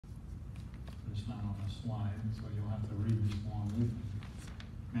slide, so you'll have to read this along with me.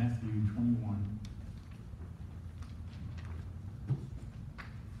 Matthew 21.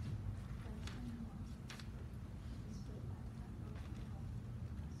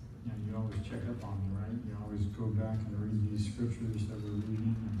 Yeah, you always check up on me, right? You always go back and read these scriptures that we're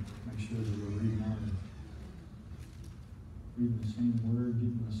reading and make sure that we're reading out of reading the same word,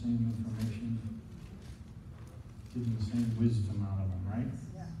 getting the same information, getting the same wisdom out of them, right?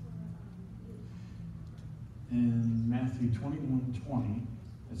 Yeah. In Matthew 21:20,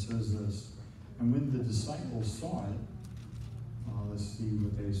 it says this, and when the disciples saw it, let's see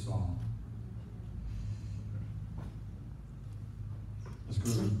what they saw. Let's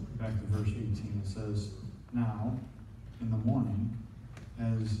go back to verse 18. It says, now, in the morning,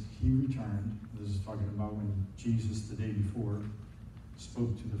 as he returned, this is talking about when Jesus, the day before,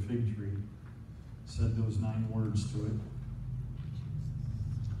 spoke to the fig tree, said those 9 words to it.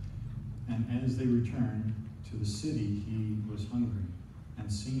 And as they returned to the city, he was hungry.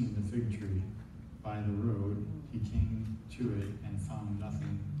 And seeing the fig tree by the road, he came to it and found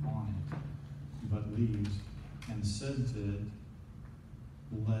nothing on it but leaves, and said to it,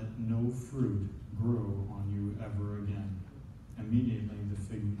 let no fruit grow on you ever again. Immediately the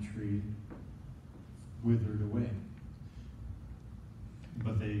fig tree withered away.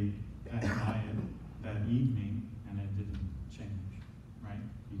 But they passed by it that evening, and it didn't change, right?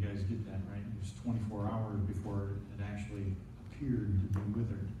 You guys get that, right? It was 24 hours before it actually appeared to be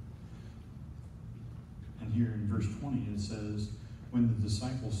withered. And here in verse 20 it says, when the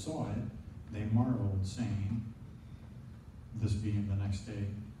disciples saw it, they marveled, saying, this being the next day,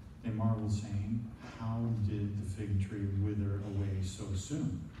 they marveled, saying, how did the fig tree wither away so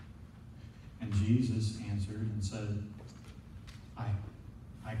soon? And Jesus answered and said,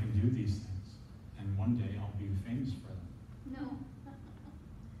 I can do these things, and one day I'll be famous for them. No.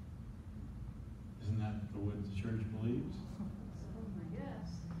 Isn't that what the church believes?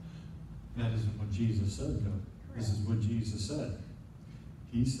 Yes. That isn't what Jesus said, though. This is what Jesus said.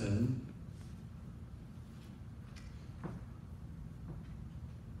 He said,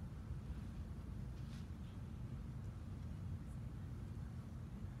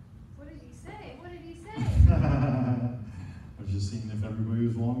 What did he say? What did he say? I was just seeing if everybody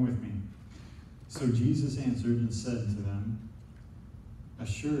was along with me. So Jesus answered and said to them,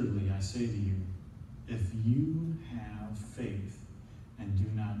 assuredly I say to you, if you have faith and do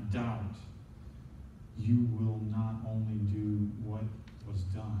not doubt, you will not only do what was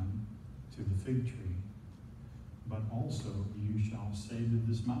done to the fig tree, but also you shall say to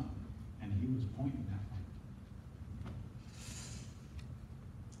this mountain. And he was pointing that way.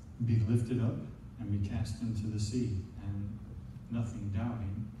 Be lifted up and be cast into the sea, and nothing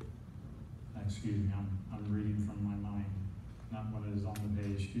doubting. Excuse me, I'm reading from my mind, not what is on the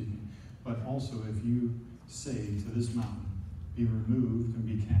page, excuse me. But also if you say to this mountain, be removed and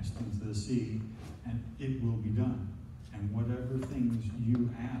be cast into the sea, and it will be done. And whatever things you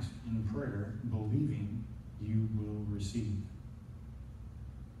ask in prayer, believing, you will receive.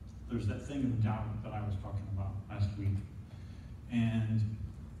 There's that thing of doubt that I was talking about last week. And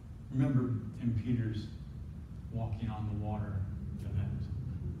remember in Peter's walking on the water event,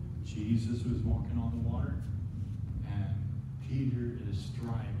 Jesus was walking on the water, and Peter is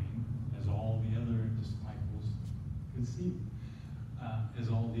striving, as all the other disciples could see, as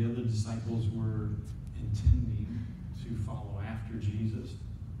all the other disciples were intending to follow after Jesus.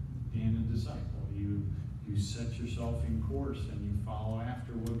 Being a disciple, you set yourself in course and you follow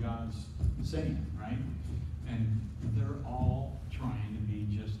after what God's saying, right? And they're all trying to be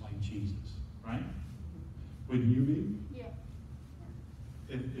just like Jesus, right? Wouldn't you be? Yeah.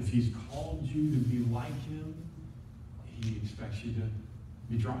 If he's called you to be like him, he expects you to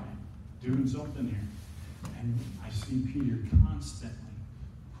be trying, doing something here. And I see Peter constantly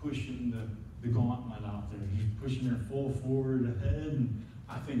pushing the gauntlet out there. He's pushing her full forward ahead, and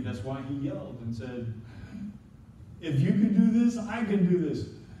I think that's why he yelled and said, if you can do this, I can do this.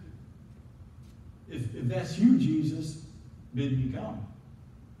 If that's you, Jesus, bid me come.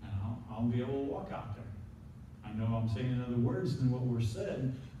 And I'll be able to walk out there. I know I'm saying other words than what were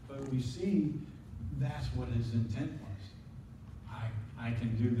said, but we see that's what his intent was. I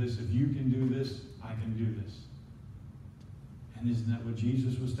can do this. If you can do this, I can do this. And isn't that what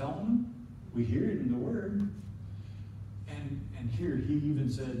Jesus was telling them? We hear it in the Word. And here he even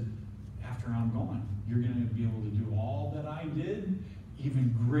said, after I'm gone, you're going to be able to do all that I did,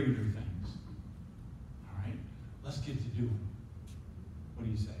 even greater things. All right? Let's get to doing. What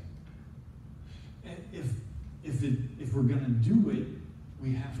do you say? And if we're going to do it,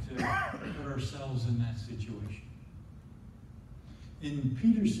 we have to put ourselves in that situation. In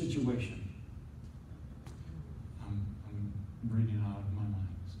Peter's situation, reading out of my mind,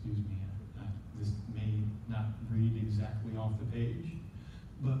 excuse me. This may not read exactly off the page,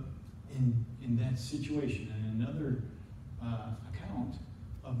 but in that situation, in another account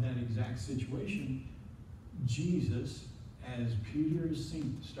of that exact situation, Jesus, as Peter is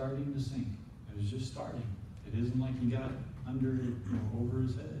starting to sink, it was just starting. It isn't like he got under, over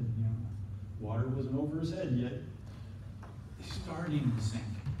his head. Water wasn't over his head yet. He's starting to sink.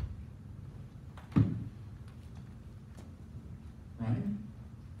 Right?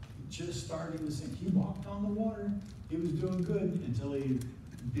 Just starting to sink. He walked on the water. He was doing good until he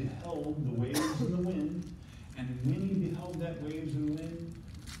beheld the waves and the wind. And when he beheld that waves and wind,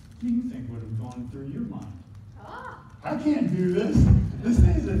 what do you think would have gone through your mind? Ah! I can't do this. This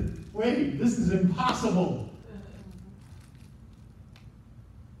is impossible.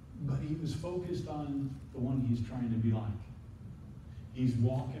 But he was focused on the one he's trying to be like. He's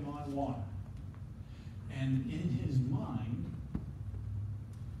walking on water. And in his mind,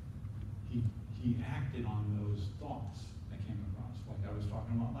 he acted on those thoughts that came across, like I was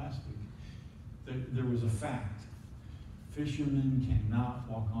talking about last week. There was a fact. Fishermen cannot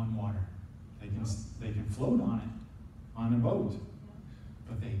walk on water. They can float on it, on a boat,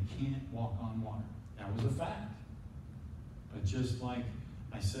 but they can't walk on water. That was a fact. But just like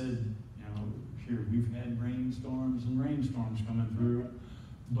I said, here we've had rainstorms and rainstorms coming through,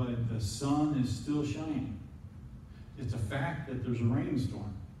 but the sun is still shining. It's a fact that there's a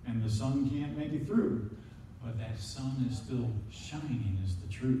rainstorm and the sun can't make it through, but that sun is still shining is the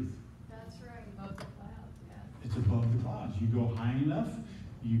truth. That's right. Above the clouds, yeah. It's above the clouds. You go high enough,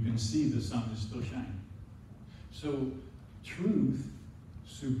 you can see the sun is still shining. So truth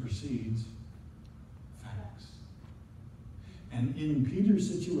supersedes facts. And in Peter's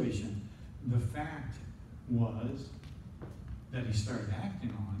situation, the fact was that he started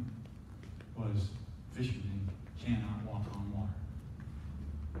acting on was fishermen cannot walk on water.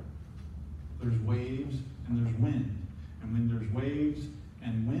 There's waves and there's wind. And when there's waves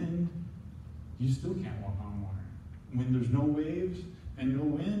and wind, you still can't walk on water. When there's no waves and no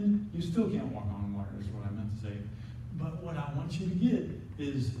wind, you still can't walk on water, is what I meant to say. But what I want you to get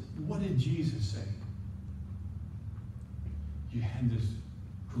is, what did Jesus say? You had this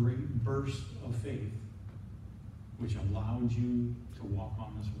great burst of faith, which allowed you to walk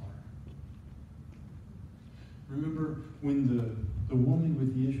on this water. Remember when the woman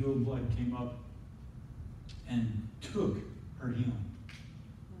with the issue of blood came up and took her healing?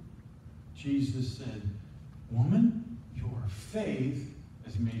 Jesus said, "Woman, your faith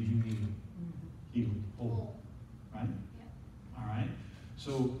has made you healed, whole." Right? Yeah. All right.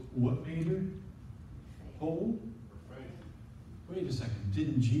 So what made her whole? Wait a second.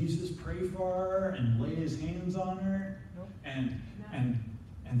 Didn't Jesus pray for her and lay his hands on her? Nope.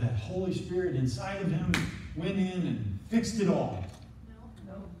 And that Holy Spirit inside of him went in and fixed it all?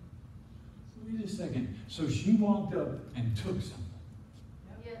 No. No. Wait a second. So she walked up and took something.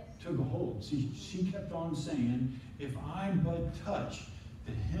 Yes. Took a hold. See, she kept on saying, if I but touch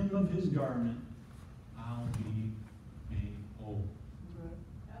the hem of his garment, I'll be made whole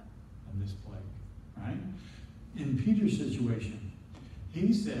of this plague. Right? In Peter's situation,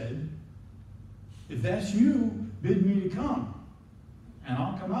 he said, if that's you, bid me to come, and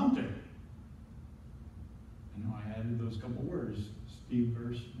I'll come out there. I know I added those couple words, Steve,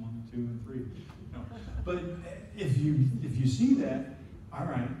 verse 1, 2, and 3. No. But if you see that, all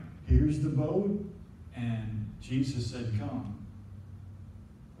right, here's the boat, and Jesus said, come.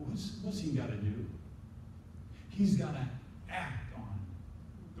 What's he got to do? He's got to act on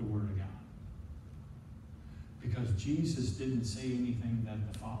the Word of God. Because Jesus didn't say anything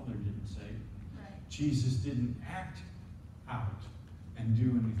that the Father didn't say. Right. Jesus didn't act out and do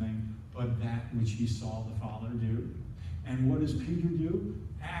anything but that which he saw the Father do. And what does Peter do?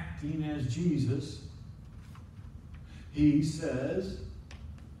 Acting as Jesus, he says,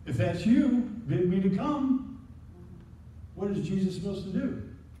 if that's you, bid me to come. What is Jesus supposed to do?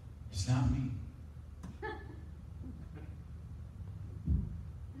 It's not me.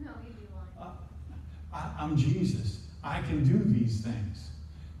 No, you'd be lying. I'm Jesus. I can do these things.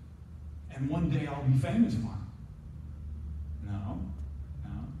 And one day I'll be famous for them. No.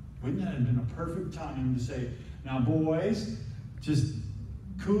 Wouldn't that have been a perfect time to say, now boys, just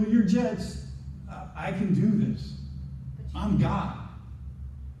cool your jets. I can do this. I'm God.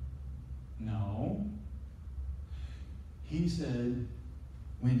 No. He said,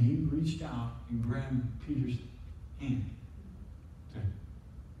 when he reached out and grabbed Peter's hand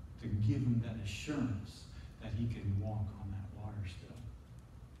to give him that assurance that he could walk on that water still.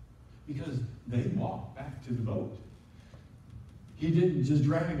 Because they walked back to the boat. He didn't just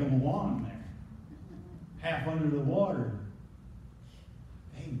drag them along there, half under the water.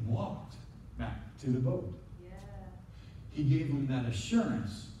 they walked back to the boat. Yeah. He gave them that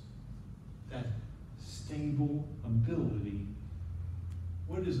assurance, that stable ability.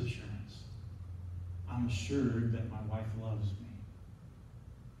 What is assurance? I'm assured that my wife loves me.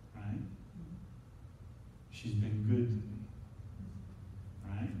 Right? She's been good to me.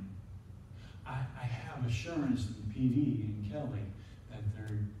 Right? I have assurance in PD and Kelly that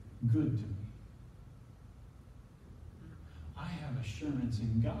they're good to me. I have assurance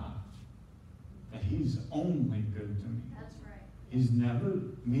in God that He's only good to me. That's right. He's never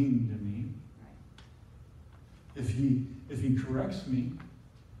mean to me. Right. If he corrects me,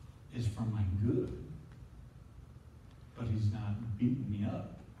 it's for my good. But He's not beating me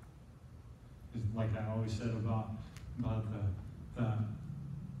up. It's like I always said about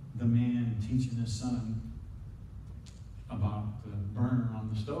the man teaching his son about the burner on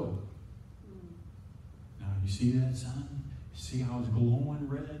the stove. Now, you see that, son? See how it's glowing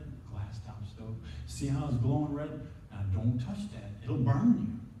red? Glass top stove. See how it's glowing red? Now, don't touch that. It'll burn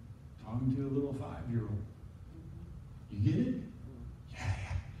you. Talking to a little 5-year-old. You get it?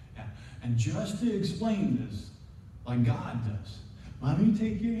 Yeah. And just to explain this, like God does, let me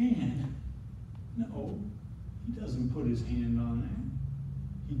take your hand. No, He doesn't put His hand on there.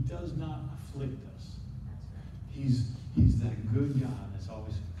 He does not afflict us. That's right. He's that good God that's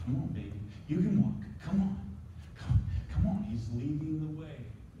always, come on, baby. You can walk. Come on. Come on. He's leading the way.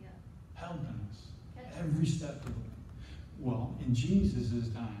 Yeah. Helping us. Catch Every step of the way. Well, in Jesus'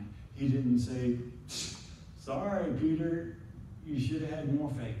 time, He didn't say, sorry, Peter, you should have had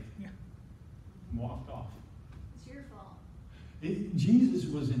more faith. Yeah. Walked off. It's your fault. Jesus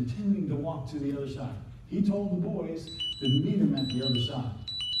was intending to walk to the other side. He told the boys to meet Him at the other side.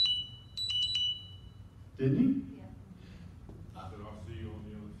 Didn't He? Yeah. Said, I'll see you on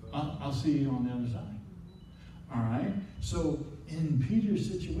the other side. I'll see you on the other side. All right? So in Peter's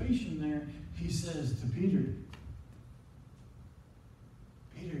situation there, He says to Peter,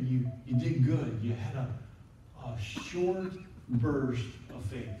 Peter, you did good. You had a short burst of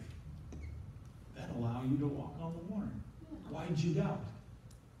faith. That allowed you to walk on the water. Why'd you doubt?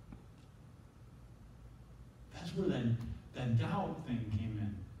 That's where that doubt thing came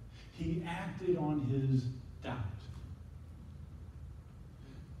in. He acted on his doubt.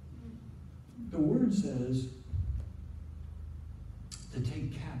 The Word says to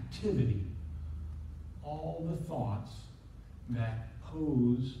take captivity all the thoughts that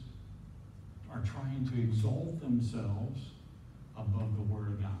are trying to exalt themselves above the Word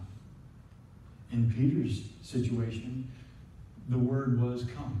of God. In Peter's situation, the word was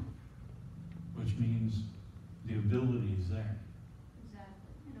come, which means the ability is there.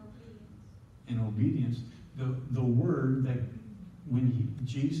 Exactly. In In obedience. obedience, the word that when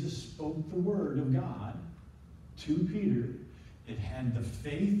Jesus spoke the word of God to Peter, it had the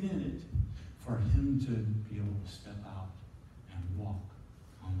faith in it for him to be able to step out and walk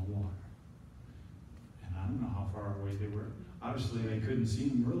on the water. And I don't know how far away they were. Obviously, they couldn't see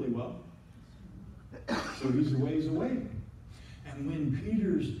him really well. So he's a ways away. And when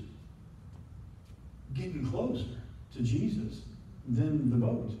Peter's getting closer to Jesus than the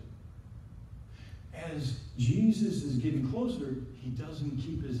boat, as Jesus is getting closer, he doesn't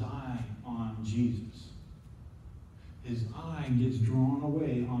keep his eye on Jesus. His eye gets drawn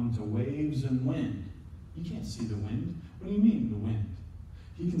away onto waves and wind. He can't see the wind. What do you mean, the wind?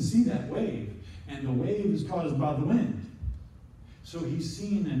 He can see that wave, and the wave is caused by the wind. So he's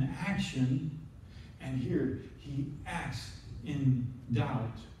seeing an action, and here he acts in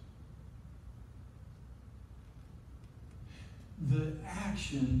doubt. The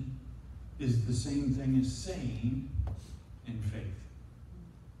action is the same thing as saying in faith.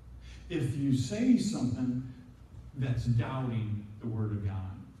 If you say something that's doubting the Word of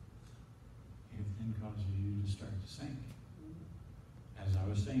God, it then causes you to start to sink. As I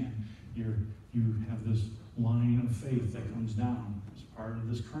was saying, you have this line of faith that comes down as part of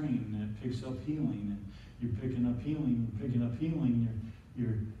this crane that picks up healing, and you're picking up healing,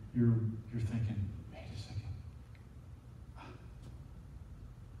 you're thinking, wait a second.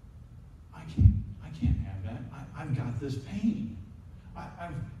 I can't have that. I've got this pain.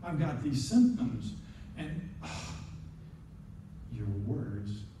 I've got these symptoms, and your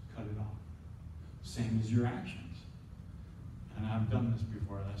words cut it off. Same as your actions. And I've done this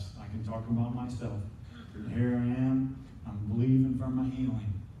before. I can talk about myself. Here I am. I'm believing for my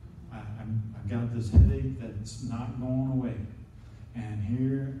healing. I've got this headache that's not going away. And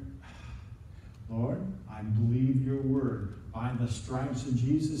here, Lord, I believe your word. By the stripes of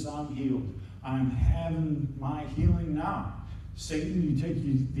Jesus, I'm healed. I'm having my healing now. Satan, you take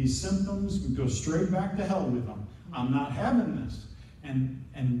these symptoms and go straight back to hell with them. I'm not having this.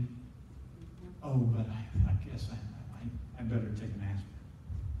 And oh, but I guess I better take an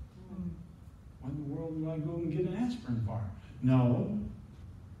aspirin. When in the world do I go and get an aspirin for? No.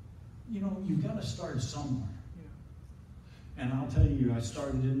 You've got to start somewhere. And I'll tell you, I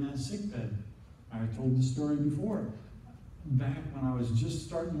started in that sick bed. I told the story before. Back when I was just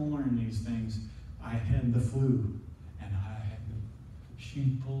starting to learn these things, I had the flu. And I had the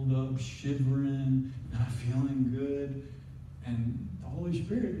sheet pulled up, shivering, not feeling good. And the Holy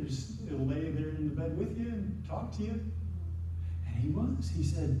Spirit will lay there in the bed with you and talk to you. And he was. He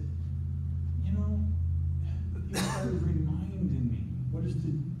said, he started reminding me. What does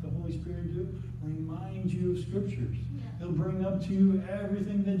the Holy Spirit do? Remind you of Scriptures. Yeah. He'll bring up to you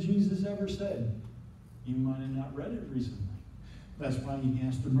everything that Jesus ever said. You might have not read it recently. That's why he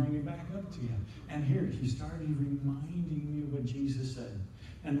has to bring it back up to you. And here, he started reminding me of what Jesus said.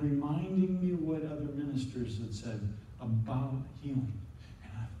 And reminding me of what other ministers had said about healing.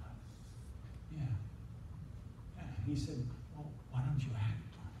 And I thought, yeah. He said, well, why don't you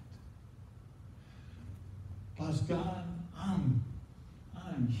act on it? Plus, God,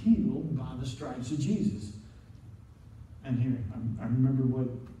 I'm healed by the stripes of Jesus. And here, I remember what,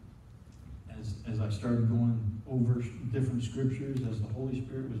 as I started going over different scriptures, as the Holy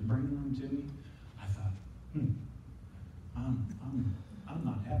Spirit was bringing them to me, I thought, I'm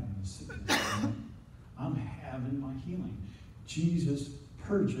not having the sickness anymore. I'm having my healing. Jesus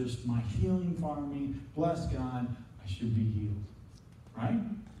purchased my healing for me. Bless God, I should be healed. Right?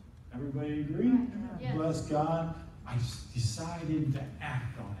 Everybody agree? Right. Yes. Bless God. I decided to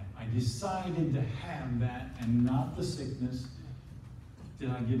act on it. I decided to have that and not the sickness. Did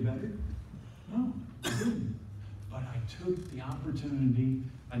I get better? No, I didn't. But I took the opportunity.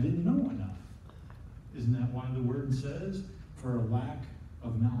 I didn't know enough. Isn't that why the word says, for a lack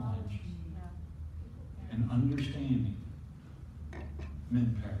of knowledge and understanding,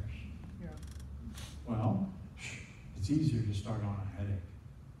 men perish? Yeah. Well, it's easier to start on a headache.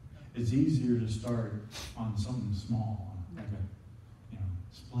 It's easier to start on something small, like a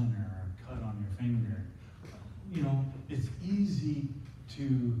splinter or a cut on your finger. It's easy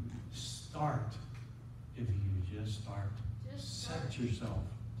to start if you just start. Set yourself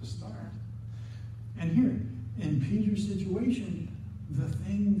to start. And here, in Peter's situation, the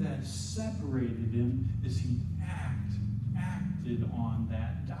thing that separated him is he acted on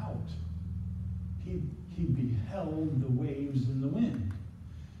that doubt. He beheld the waves and the wind,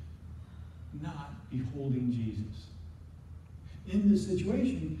 not beholding Jesus. In this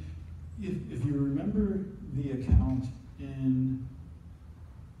situation, if you remember the account in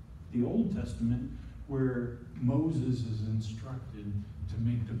the Old Testament where Moses is instructed to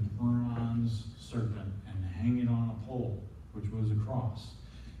make the bronze serpent and hang it on a pole, which was a cross.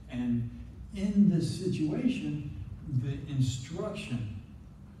 And in this situation, the instruction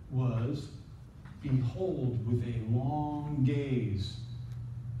was, behold with a long gaze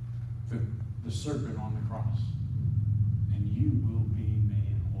the serpent on the cross, and you will be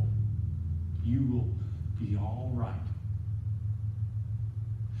made whole. You will be all right.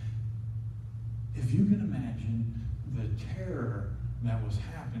 If you can imagine the terror that was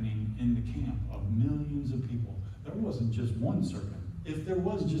happening in the camp of millions of people, there wasn't just one serpent. If there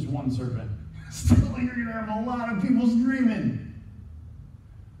was just one serpent, still you're going to have a lot of people screaming.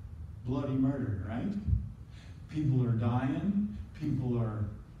 Bloody murder, right? People are dying. People are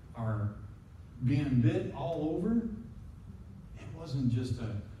being bit all over. It wasn't just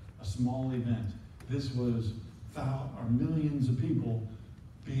a small event. This was millions of people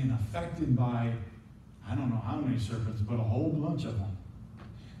being affected by, I don't know how many serpents, but a whole bunch of them.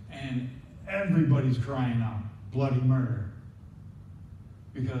 And everybody's crying out, bloody murder.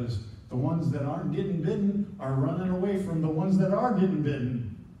 Because the ones that aren't getting bitten are running away from the ones that are getting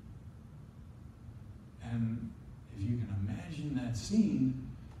bitten. And if you can imagine that scene,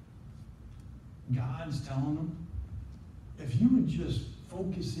 God's telling them, if you would just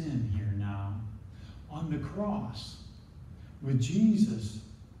focus in here now on the cross with Jesus,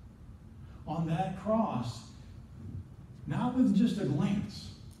 on that cross, not with just a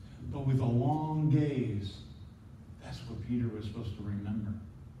glance, but with a long gaze. That's what Peter was supposed to remember.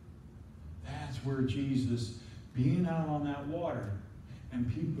 That's where Jesus, being out on that water, and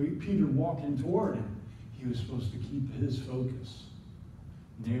Peter walking toward him, he was supposed to keep his focus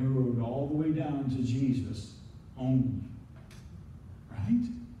narrowed all the way down to Jesus only. Right?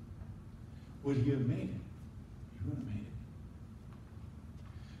 Would he have made it? He would have made it.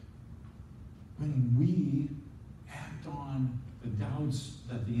 When we act on the doubts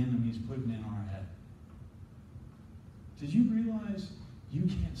that the enemy's putting in our head, did you realize you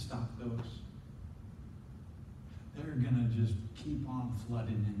can't stop those? they're going to just keep on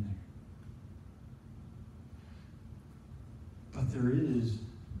flooding in there. But there is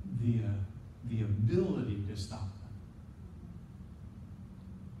the ability to stop them.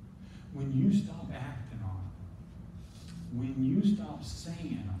 When you stop acting on them, when you stop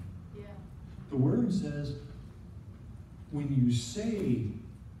saying them, Yeah. the Word says, when you say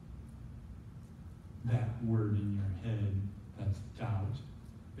that word in your head, that's doubt,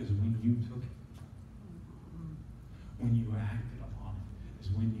 is when you took it. When you acted upon it,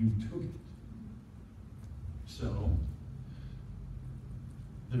 is when you took it. So,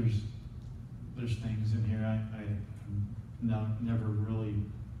 there's things in here I never really,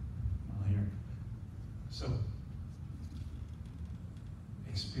 well, here. So,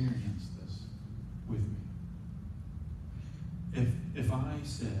 experience this with me. If I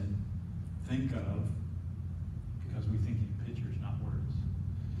said, think of, because we think in pictures, not words,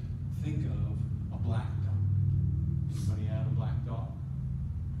 think of a black dog. Anybody have a black dog?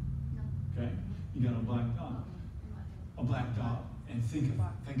 No. Okay? You got a black dog. A black dog, and think of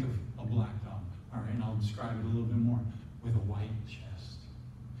a black dog. All right, and I'll describe it a little bit more. With a white chest,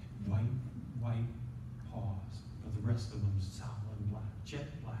 white paws, but the rest of them solid black, jet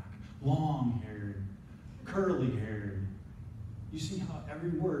black, long-haired, curly-haired. You see how every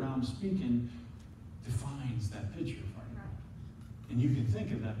word I'm speaking defines that picture for you, and you can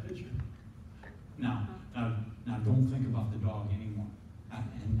think of that picture. Now, don't think about the dog anymore.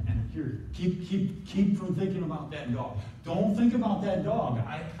 And here, keep from thinking about that dog. Don't think about that dog.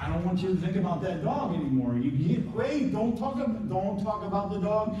 I don't want you to think about that dog anymore. Wait, don't talk about the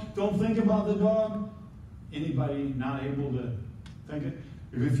dog. Don't think about the dog. Anybody not able to think it?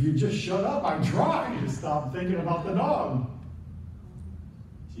 If you just shut up, I'm trying to stop thinking about the dog.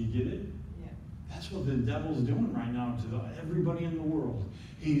 Do you get it? Yeah. That's what the devil's doing right now to everybody in the world.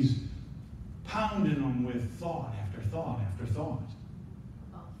 He's pounding them with thought after thought after thought.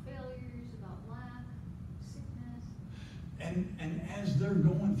 About failures, about lack, sickness. And as they're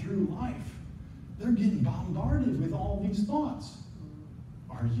going through life, they're getting bombarded with all these thoughts.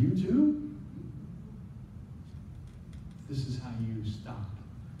 Are you too? This is how you stop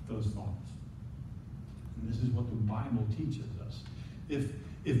those thoughts. And this is what the Bible teaches us.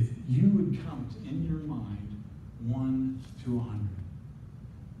 If you would count in your mind 1 to 100,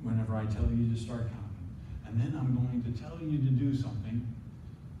 whenever I tell you to start counting, and then I'm going to tell you to do something,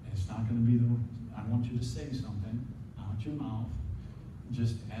 and it's not going to be I want you to say something out your mouth.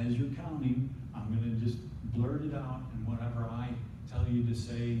 Just as you're counting, I'm going to just blurt it out, and whatever I tell you to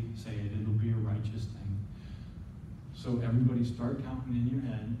say it. It'll be a righteous thing. So everybody start counting in your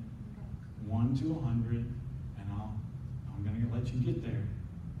head, 1 to 100, and I'm going to let you get there.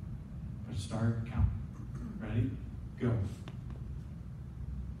 But start counting. Ready? Go.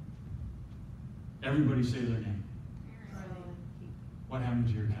 Everybody say their name. What happened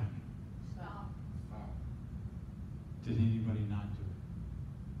to your counting? Stop. Did anybody not do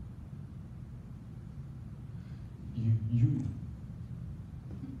it? You.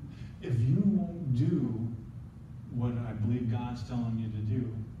 If you won't do what I believe God's telling you to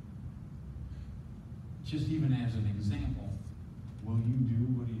do, just even as an example, will you do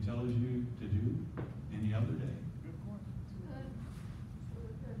what He tells you to do any other day?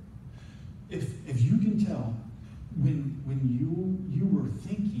 If you can tell, when you were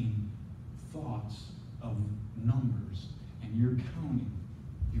thinking thoughts of numbers and you're counting,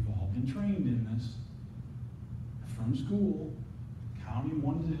 you've all been trained in this from school, counting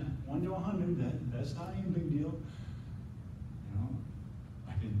 1 to 100. That's not even a big deal. You know,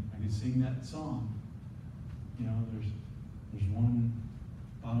 I could sing that song. You know, there's one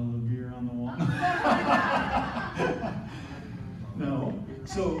bottle of beer on the wall. No,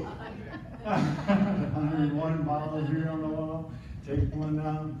 so 101 bottle of beer on the wall. Take one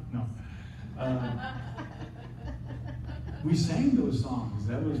down. No. We sang those songs.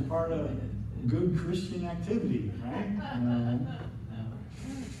 That was part of good Christian activity, right?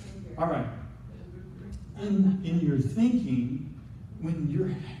 All right. In your thinking, when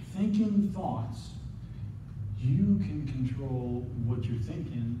you're thinking thoughts, you can control what you're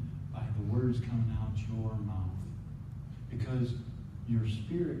thinking by the words coming out your mouth. Because your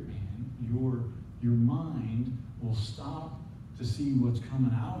spirit man, your mind will stop to see what's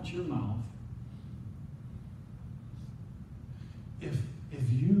coming out your mouth. If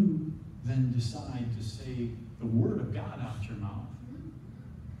you then decide to say the word of God out your mouth,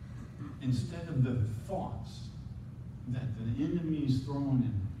 instead of the thoughts that the enemy's throwing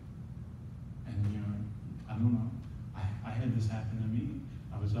in, and you know, I don't know, I had this happen to me.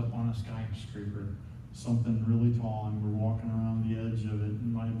 I was up on a skyscraper, something really tall, and we're walking around the edge of it. It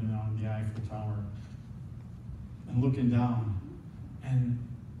might have been on the Eiffel Tower. and looking down, and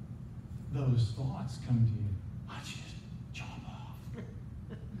those thoughts come to you. I just jump off.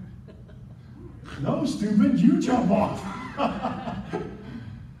 No, stupid, you jump off.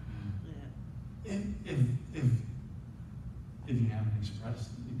 If you haven't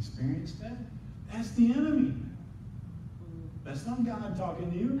experienced that, that's the enemy. That's not God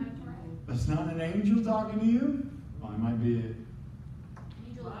talking to you. That's right. That's not an angel talking to you. Well, it might be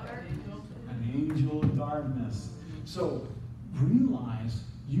Angel of darkness. an angel of darkness. So realize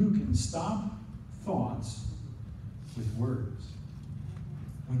you can stop thoughts with words.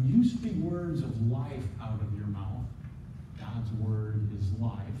 When you speak words of life out of your mouth, God's word is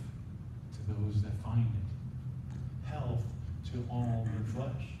life to those that find it, health to all their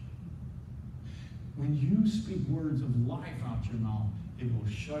flesh. When you speak words of life out your mouth, it will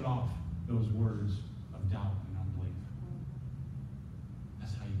shut off those words of doubt and unbelief.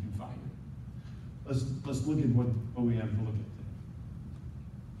 That's how you can fight it. Let's look at what we have to look at today.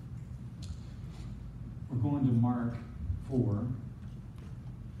 We're going to Mark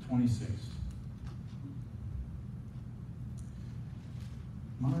 4:26.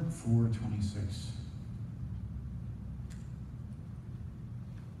 Mark 4:26.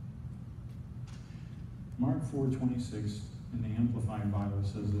 Mark 4:26 in the Amplified Bible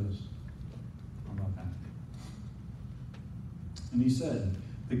says this. How about that? And he said,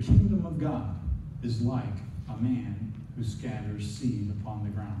 "The kingdom of God is like a man who scatters seed upon the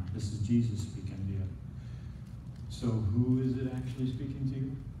ground." This is Jesus speaking to you. So who is it actually speaking to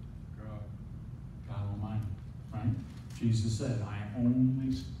you? God Almighty, right? Jesus said, "I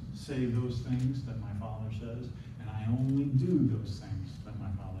only say those things that my Father says, and I only do those things that my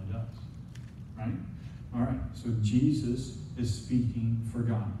Father does." Right? All right, so Jesus is speaking for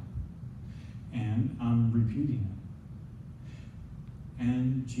God. And I'm repeating it.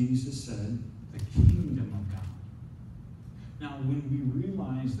 And Jesus said, the kingdom of God. Now, when we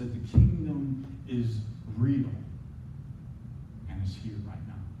realize that the kingdom is real, and it's here right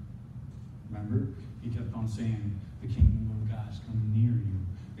now. Remember? He kept on saying, the kingdom of God is coming near you.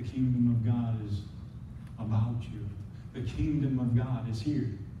 The kingdom of God is about you. The kingdom of God is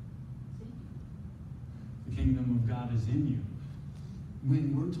here. The kingdom of God is in you.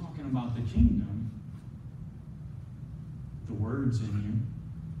 When we're talking about the kingdom, the word's in you,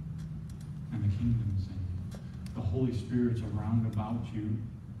 and the kingdom's in you. The Holy Spirit's around about you,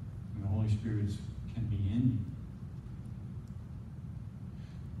 and the Holy Spirit can be in you.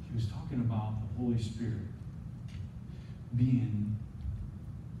 He was talking about the Holy Spirit being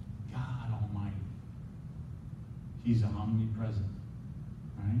God Almighty. He's omnipresent,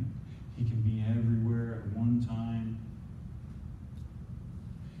 right? He can be everywhere at one time.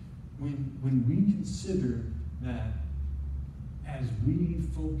 When we consider that as we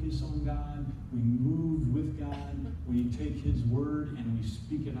focus on God, we move with God, we take His word and we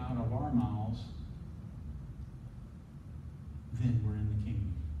speak it out of our mouths, then we're in the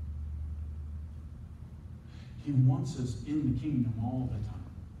kingdom. He wants us in the kingdom all the time.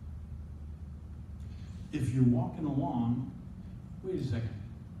 If you're walking along, wait a second.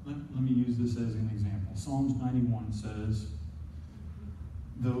 Let me use this as an example. Psalms 91 says,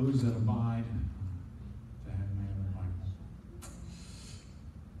 those that abide, I have my other Bible,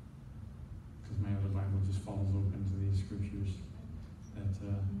 because my other Bible just falls open to these scriptures, that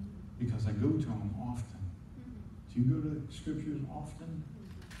because I go to them often. Do you go to scriptures often?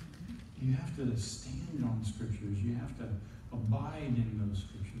 You have to stand on scriptures. You have to abide in those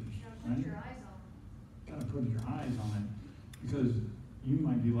scriptures. You gotta Right? put your eyes on it. Got to put your eyes on it, because you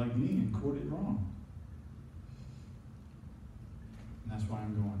might be like me and quote it wrong. And that's why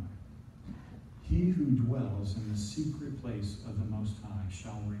I'm going there. He who dwells in the secret place of the Most High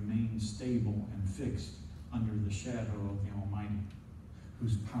shall remain stable and fixed under the shadow of the Almighty,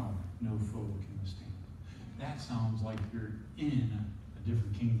 whose power no foe can withstand. That sounds like you're in a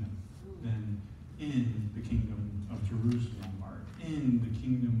different kingdom than in the kingdom of Jerusalem, or in the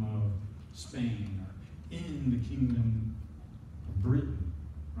kingdom of Spain, or in the kingdom of Britain,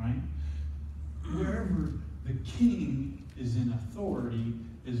 right? Wherever the king is in authority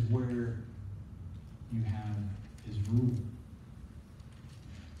is where you have his rule.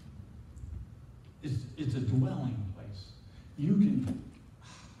 It's a dwelling place. You can...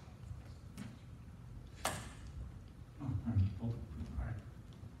 Oh, all right, hold it. All right.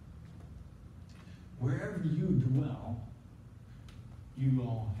 Wherever you dwell, you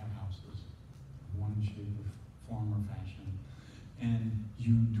all have houses of one shape or form or fashion, and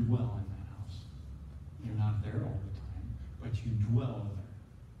you dwell in that house. You're not there all the time, but you dwell there.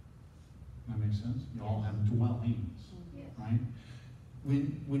 That makes sense? You all have dwellings, Yes. right?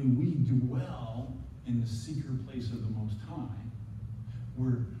 When we dwell in the secret place of the Most High,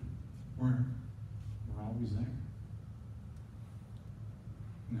 we're always there.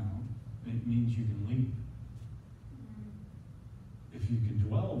 No, it means you can leave. If you can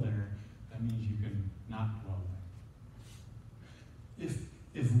dwell there, that means you can not dwell there.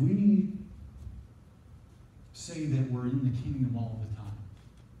 If we say that we're in the kingdom all the time,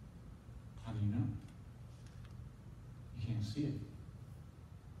 how do you know? You can't see it.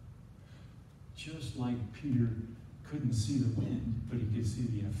 Just like Peter couldn't see the wind, but he could see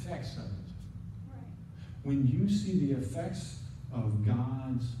the effects of it. Right. When you see the effects of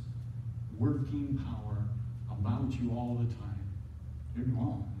God's working power about you all the time, you're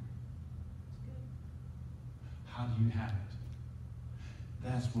wrong. How do you have it?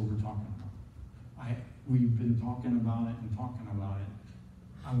 That's what we're talking about. We've been talking about it and talking about it.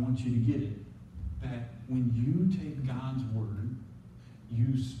 I want you to get it. That when you take God's word,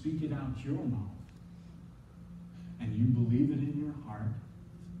 you speak it out your mouth, and you believe it in your heart.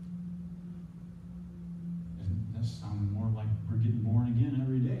 Doesn't that sound more like we're getting born again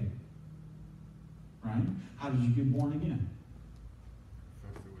every day? Right? How did you get born again?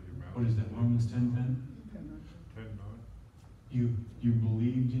 What is that, Romans 10:10? 10:9. You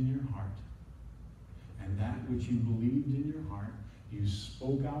believed in your heart, and that which you believed in your heart, you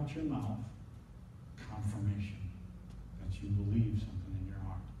spoke out your mouth, confirmation that you believe something in your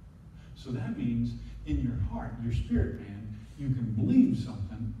heart. So that means in your heart, your spirit man, you can believe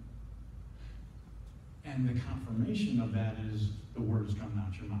something, and the confirmation of that is the words coming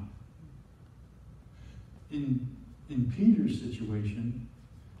out your mouth. In Peter's situation,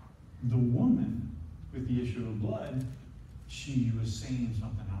 the woman with the issue of blood, she was saying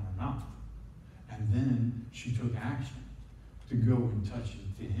something out of her mouth. And then she took action to go and touch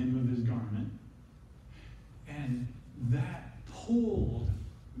the hem of his garment. And that pulled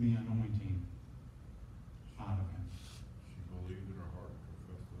the anointing out of him. She believed in her heart,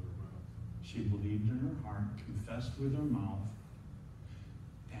 confessed with her mouth. She believed in her heart, confessed with her mouth,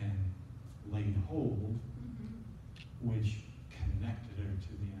 and laid hold, which connected her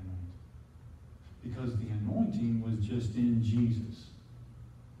to the anointing. Because the anointing was just in Jesus.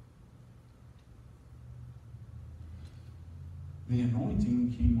 The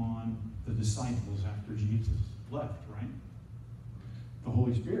anointing came on the disciples after Jesus left, right? The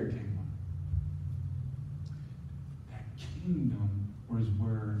Holy Spirit came on. That kingdom was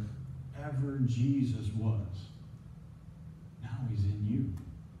wherever Jesus was. Now he's in you.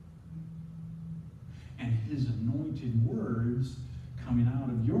 And his anointed words coming out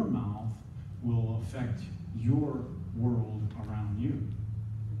of your mouth will affect your world around you.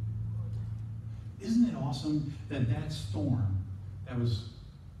 Isn't it awesome that that storm that was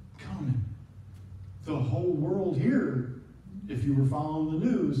coming, the whole world here, if you were following the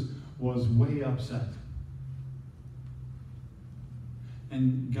news, was way upset.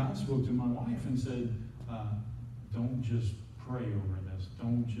 And God spoke to my wife and said, don't just pray over this.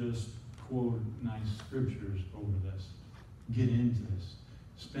 Don't just quote nice scriptures over this. Get into this.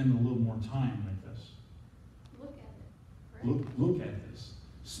 Spend a little more time with this. Look at it. Right? Look at this.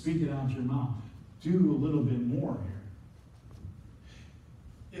 Speak it out your mouth. Do a little bit more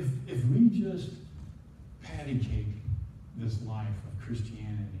here. If we just patty cake this life of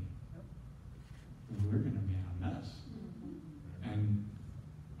Christianity, we're going to be in a mess. And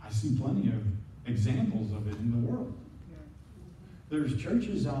I see plenty of examples of it in the world. There's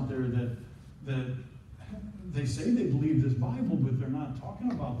churches out there that they say they believe this Bible, but they're not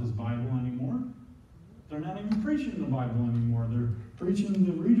talking about this Bible anymore. They're not even preaching the Bible anymore. They're preaching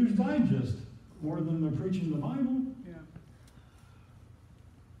the Reader's Digest more than they're preaching the Bible. Yeah.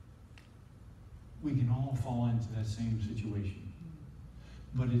 We can all fall into that same situation.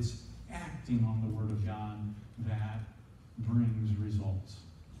 But it's acting on the Word of God that brings results.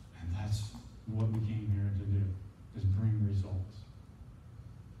 And that's what we came here to do, is bring results.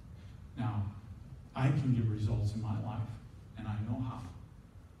 Now, I can get results in my life, and I know how.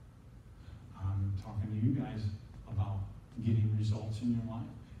 I'm talking to you guys about getting results in your life,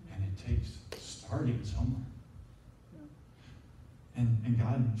 and it takes starting somewhere. Yeah. And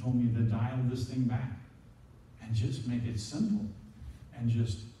God told me to dial this thing back and just make it simple and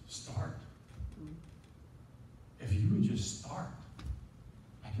just start. If you would just start,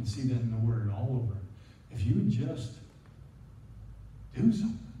 I can see that in the Word all over. If you would just do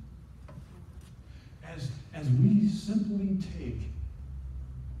something. As we simply take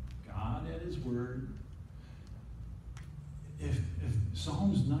God at His Word, if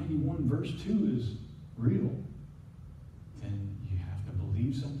Psalms 91 verse 2 is real, then you have to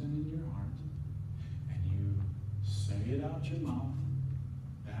believe something in your heart, and you say it out your mouth,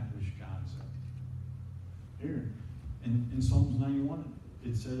 that which God said. Here, in Psalms 91,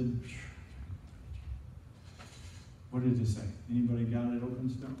 it said, what did it say? Anybody got it open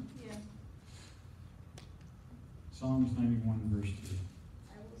still? Yeah. Psalms 91, verse 2.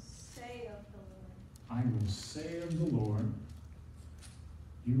 I will say of the Lord. I will say of the Lord,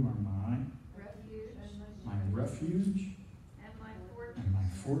 you are my refuge And my fortress. and my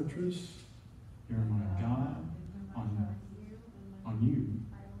fortress. You're my God. On you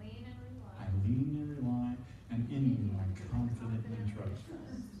I lean and rely. I lean and rely, and in you I confidently trust.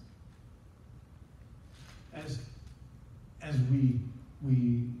 As we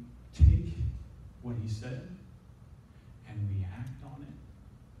take what he said and we act on it,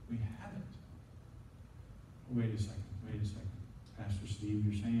 we have it. Wait a second. Pastor Steve,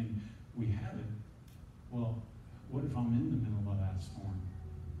 you're saying we have it. Well, what if I'm in the middle of that storm?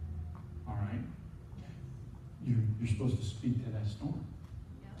 All right? You're supposed to speak to that storm.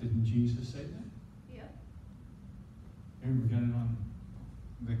 Yep. Didn't Jesus say that? Yep. Here we got it on.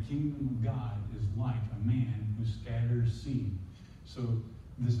 The kingdom of God is like a man who scatters seed. So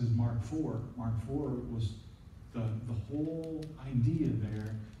this is Mark 4. Mark 4 was the whole idea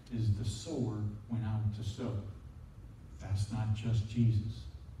there is the sower went out to sow. That's not just Jesus,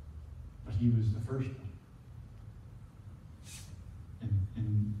 but he was the first one.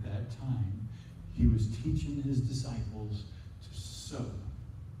 In that time, he was teaching his disciples to sow.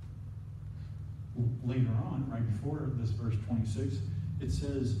 Later on, right before this verse 26, it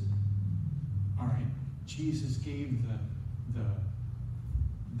says, all right, Jesus gave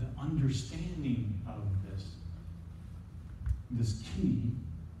the understanding of this key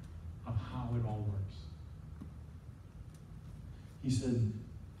of how it all works. He said,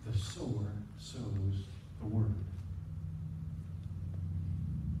 the sower sows the word.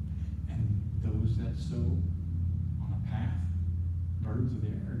 And those that sow on a path, birds of the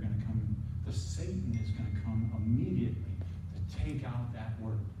air are going to come, Satan is going to come immediately to take out that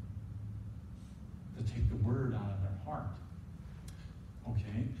word, to take the word out of their heart.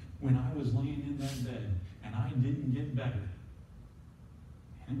 Okay? When I was laying in that bed and I didn't get better,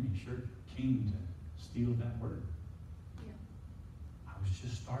 the enemy sure came to steal that word. Yeah. I was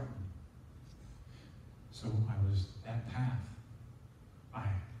just starting. So I was that path. I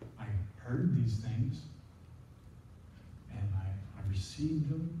heard these things and I received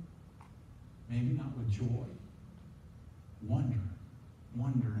them, maybe not with joy, wonder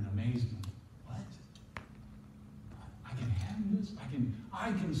and amazement. What? I can have this?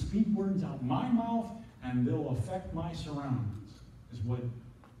 I can speak words out my mouth and they'll affect my surroundings, is what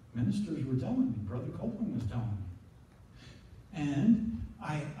ministers were telling me, Brother Copeland was telling me. And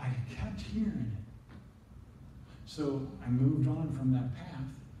I kept hearing it. So I moved on from that path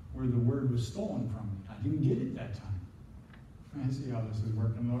where the word was stolen from me. I didn't get it that time. I see how this is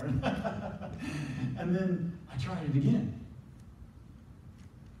working, Lord. And then I tried it again.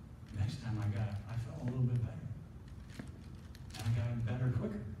 Next time I felt a little bit better. And I got better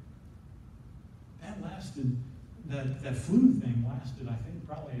quicker. That lasted, that flu thing lasted, I think,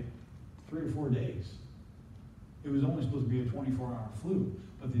 probably 3 or 4 days. It was only supposed to be a 24-hour flu,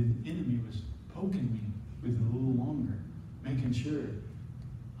 but the enemy was poking me with it a little longer, making sure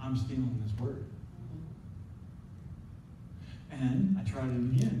I'm stealing this word. And I tried it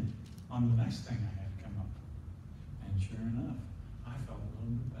again on the next thing I had come up. And sure enough, I felt a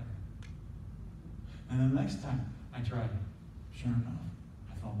little bit better. And then the next time I tried it, sure enough,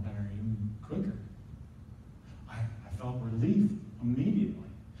 I felt better even quicker. I felt relief immediately.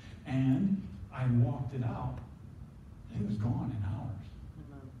 And I walked it out, and it was gone in hours.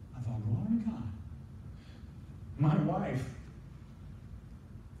 I thought, glory to God. My wife,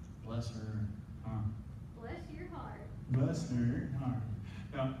 bless her, Bless your heart. bless her heart.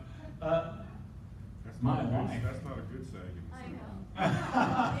 Now, That's my not a good- wife. That's not a good saying. I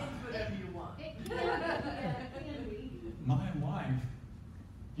know. Whatever you want. It can be, yeah, it can be. My wife,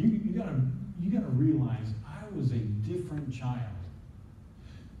 you gotta realize I was a different child.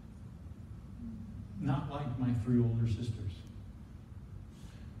 Not like my 3 older sisters.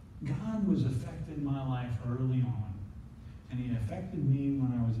 God was affecting my life early on, and he affected me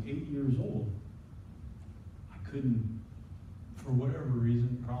when I was 8 years old. I couldn't, for whatever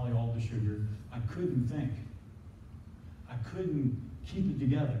reason, probably all the sugar, I couldn't think. I couldn't keep it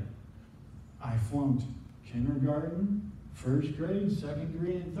together. I flunked kindergarten, 1st grade, 2nd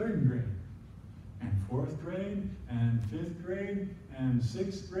grade, and 3rd grade, and 4th grade, and 5th grade, and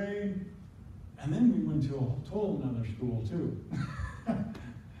 6th grade, and then we went to a total another school too.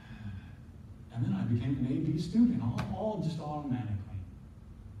 And then I became an AB student, all just automatically.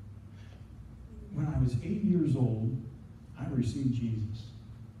 When I was 8 years old, I received Jesus.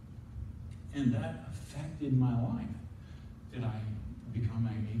 And that affected my life. Did I become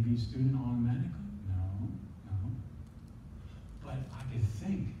an AB student automatically? No. But I could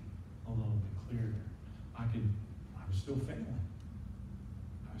think a little bit clearer. I was still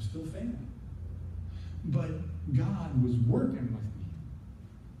failing. But God was working with me.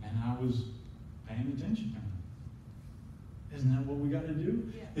 And I was paying attention to him. Isn't that what we got to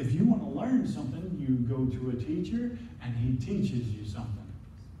do? Yeah. If you want to learn something, you go to a teacher and he teaches you something.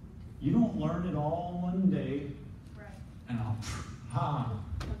 You don't learn it all in one day Right. and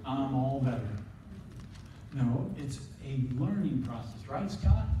I'm all better. No, it's a learning process, right,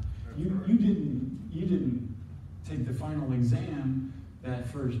 Scott? That's You right. you didn't take the final exam that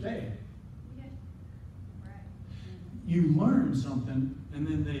first day. Yeah. Right. You learned something, and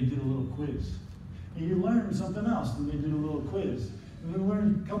then they did a little quiz. And you learned something else, and they did a little quiz. And then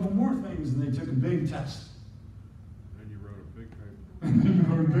learned a couple more things, and they took a big test. Then you wrote a big paper. And then you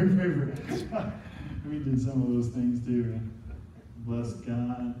wrote a big paper. We did some of those things too. Bless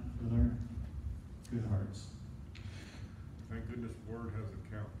God for their good hearts. Thank goodness Word has a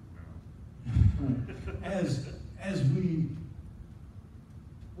count now. As we,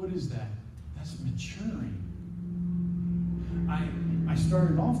 what is that? That's maturing. I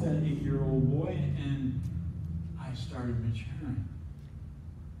started off that 8-year-old boy, and I started maturing.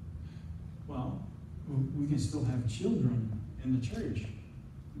 Well, we can still have children in the church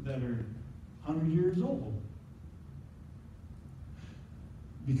that are 100 years old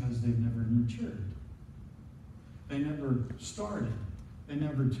because they've never matured. They never started. They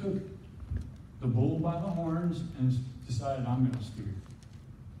never took the bull by the horns and decided, I'm going to steer.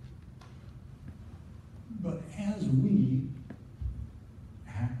 But as we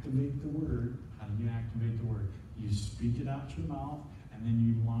activate the word, how do you activate the word? You speak it out your mouth, and then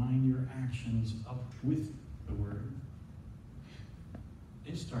you line your actions up with the word.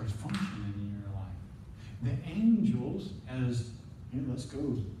 It starts functioning in your life. The angels, let's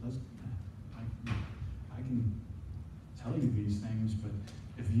go. I can tell you these things, but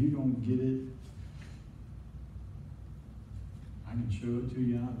if you don't get it, I can show it to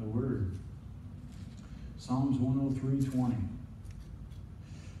you out of the Word. Psalms 103:20.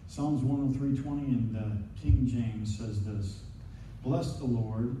 Psalms 103:20 in King James says this: Bless the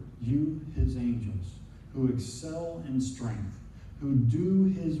Lord, you his angels, who excel in strength, who do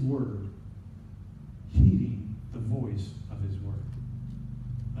his word, heeding the voice of his word.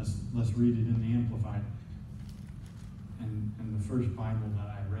 Let's read it in the Amplified. And the first Bible that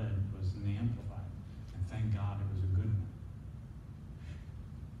I read was in the Amplified. And thank God it was a good one.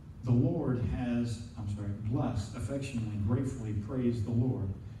 The Lord has, blessed, affectionately, gratefully praise the Lord.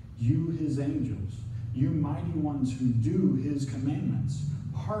 You his angels, you mighty ones who do his commandments,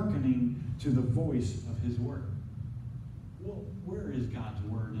 hearkening to the voice of his word. Well, where is God's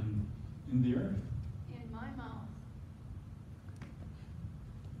word in the earth? In my mouth.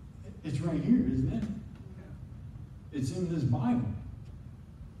 It's right here, isn't it? It's in this Bible.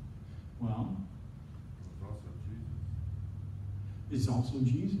 Well, It's also Jesus. it's also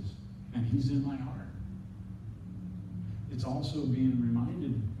Jesus, and he's in my heart. It's also being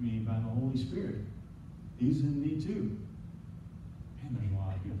reminded me by the Holy Spirit. He's in me too. And there's a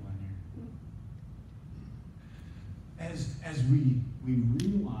lot of people in here. As we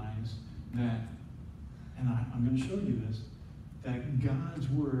realize that, and I'm going to show you this, that God's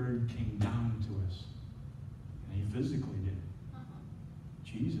word came down to us. And he physically did.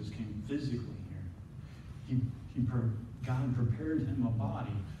 Jesus came physically here. God prepared him a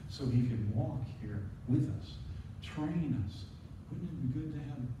body so he could walk here with us, train us. Wouldn't it be good to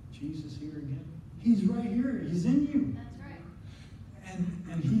have Jesus here again? He's right here. He's in you. That's right.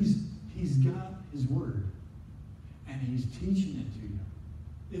 And he's got his word. And he's teaching it to you.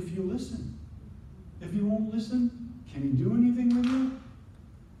 If you listen. If you won't listen, can he do anything with you?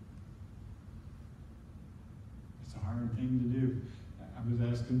 It's a hard thing to do. I was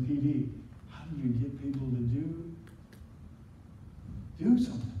asking PD, how do you get people to do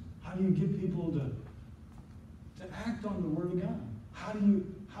something? How do you get people to act on the Word of God? How do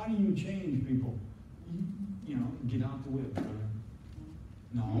you change people? Get out the whip.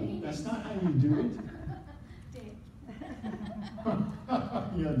 No, that's not how you do it.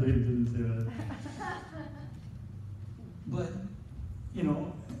 Yeah, Dave didn't say that. But,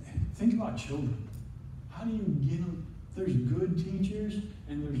 think about children. How do you get them? There's good teachers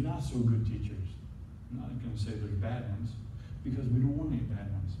and there's not so good teachers. I'm not going to say there's bad ones because we don't want any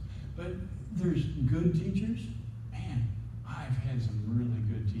bad ones. But there's good teachers. Man, I've had some really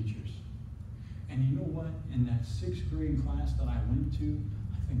good teachers. And you know what? In that 6th grade class that I went to,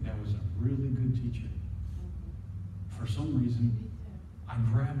 I think that was a really good teacher. For some reason, I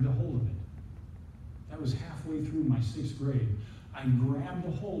grabbed a hold of it. was halfway through my 6th grade, I grabbed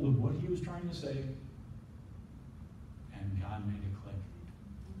a hold of what he was trying to say, and God made it click.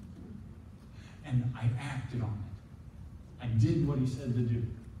 And I acted on it. I did what he said to do.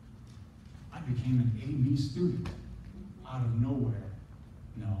 I became an AB student out of nowhere.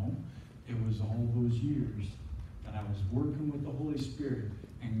 No, it was all those years that I was working with the Holy Spirit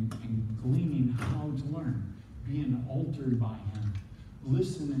and gleaning how to learn, being altered by him,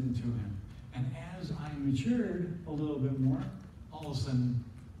 listening to him. And as I matured a little bit more, all of a sudden,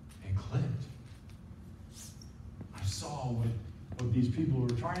 it clicked. I saw what these people were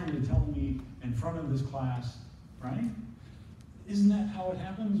trying to tell me in front of this class, right? Isn't that how it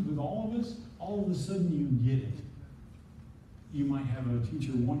happens with all of us? All of a sudden, you get it. You might have a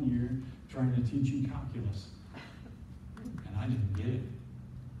teacher one year trying to teach you calculus, and I didn't get it.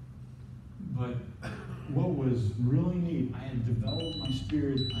 But what was really neat, I had developed my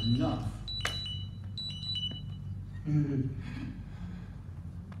spirit enough.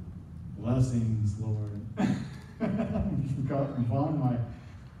 Blessings, Lord. Found my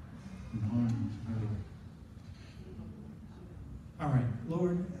mind. All right,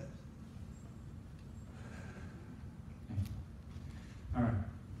 Lord. All right.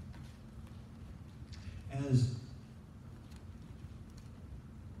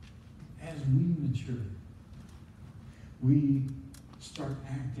 As we mature, we start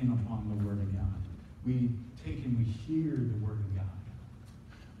acting upon the Word of God. We take and we hear the Word of God.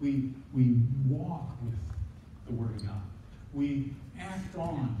 We walk with the Word of God. We act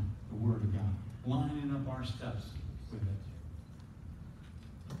on the Word of God, lining up our steps with it.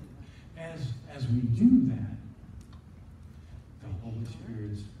 As we do that, the Holy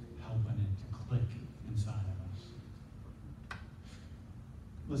Spirit's helping it to click inside of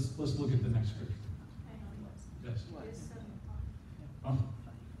us. Let's look at the next scripture. Hang on, Yes. it's 7 o'clock. Oh,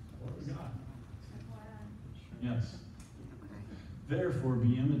 what we got? FYI. Yes. Therefore,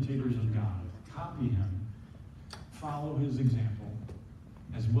 be imitators of God. Copy him. Follow his example.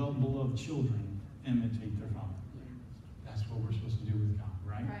 As well-beloved children, imitate their father. That's what we're supposed to do with God,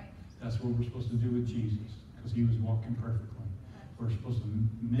 right? Right. That's what we're supposed to do with Jesus, because he was walking perfectly. We're supposed to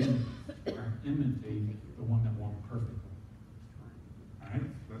mimic or imitate the one that walked perfectly. All right?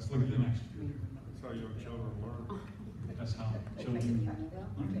 Let's look at the next scripture. That's how young children learn. That's how children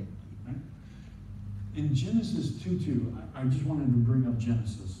learn. Right? In Genesis 2:2, I just wanted to bring up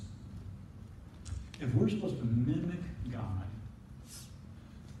Genesis. If we're supposed to mimic God,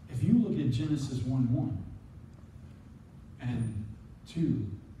 if you look at Genesis 1:1 and 2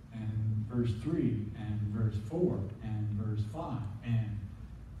 and verse 3 and verse 4 and verse 5 and,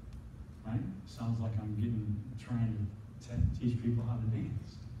 right? Sounds like I'm trying to teach people how to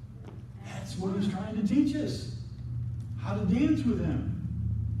dance. That's what he's trying to teach us. How to dance with him.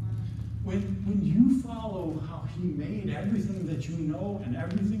 When you follow how he made everything that you know and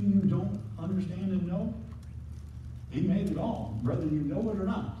everything you don't understand and know, he made it all, whether you know it or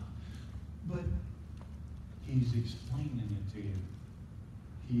not. But he's explaining it to you.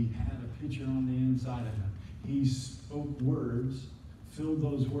 He had a picture on the inside of him. He spoke words, filled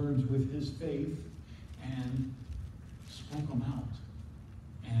those words with his faith, and spoke them out.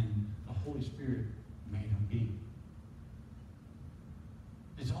 And the Holy Spirit made him be.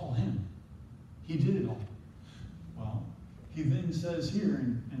 It's all him. He did it all. Well, he then says here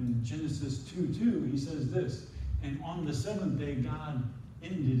in Genesis 2:2, he says this, and on the 7th day, God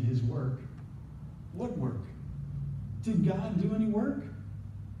ended his work. What work? Did God do any work?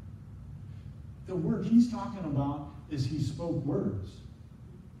 The work he's talking about is he spoke words.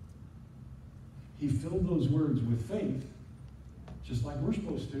 He filled those words with faith, just like we're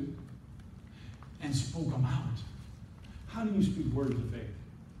supposed to, and spoke them out. How do you speak words of faith?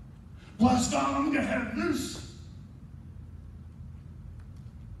 Bless God, I'm going to have this.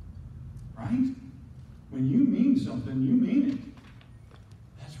 Right? When you mean something, you mean it.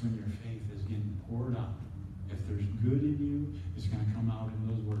 That's when your faith is getting poured out. If there's good in you, it's going to come out in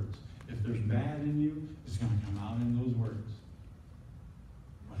those words. If there's bad in you, it's going to come out in those words.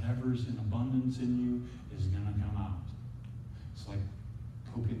 Whatever's in abundance in you is going to come out. It's like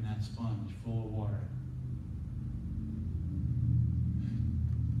poking that sponge full of water.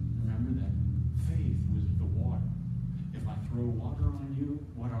 Remember that faith was the water. If I throw water on you,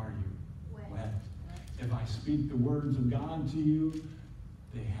 what are you? Wet. If I speak the words of God to you,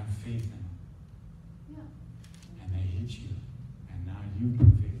 they have faith in them. Yeah. And they hit you. And now you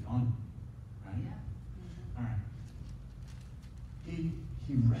put faith on you. Right? Yeah. All right.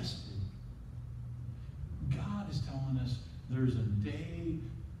 He rested. God is telling us there's a day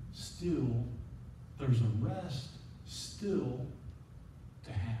still, there's a rest still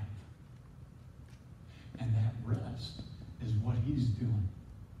to have.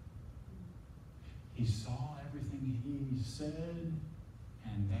 He saw everything he said,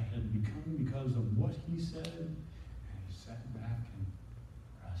 and that had become because of what he said, and he sat back and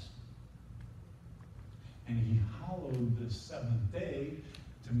rested. And he hallowed the seventh day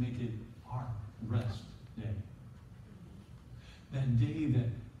to make it our rest day. That day that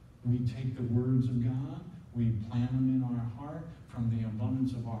we take the words of God, we plant them in our heart. From the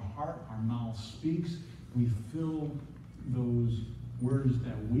abundance of our heart, our mouth speaks. We fill those words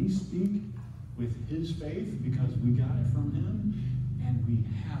that we speak with his faith because we got it from him. And we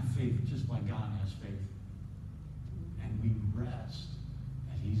have faith just like God has faith. And we rest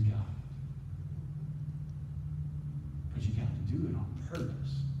that he's God. But you got to do it on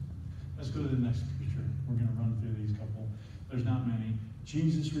purpose. Let's go to the next picture. We're going to run through these couple. There's not many.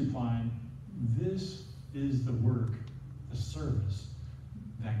 Jesus replied, "This is the work, the service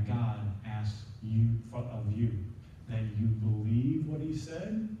that God asks of you, that you believe what he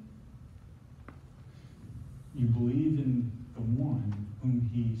said. You believe in the one whom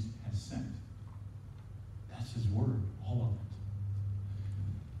he has sent." That's his word, all of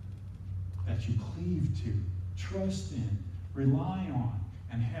it. That you cleave to, trust in, rely on,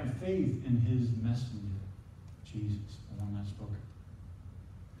 and have faith in his messenger, Jesus, the one that spoke it.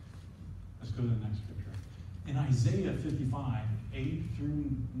 Let's go to the next picture. In Isaiah 55, 8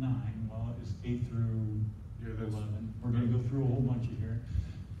 through 9, well, it's 8 through 11. We're going to go through a whole bunch of here.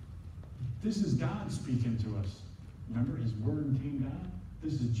 This is God speaking to us. Remember, his word came down?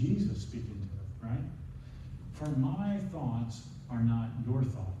 This is Jesus speaking to us, right? "For my thoughts are not your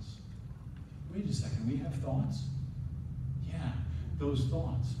thoughts." Wait a second, we have thoughts? Yeah, those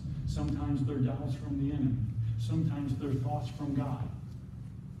thoughts. Sometimes they're doubts from the enemy. Sometimes they're thoughts from God.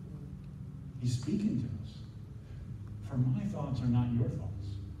 He's speaking to us. "For my thoughts are not your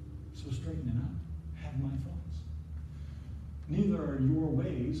thoughts." So straighten it out. Have my thoughts. "Neither are your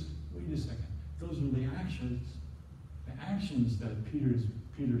ways." Wait a second. Those are the actions that Peter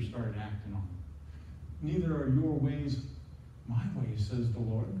started acting on. "Neither are your ways my ways, says the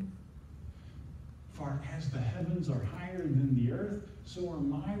Lord. For as the heavens are higher than the earth, so are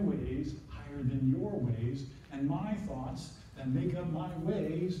my ways higher than your ways, and my thoughts that make up my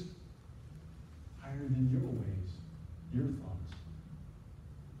ways higher than your ways, your thoughts."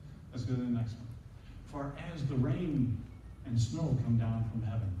 Let's go to the next one. "For as the rain and snow come down from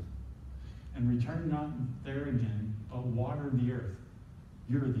heaven, and return not there again, but water the earth."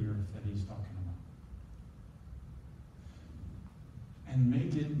 You're the earth that he's talking about. "And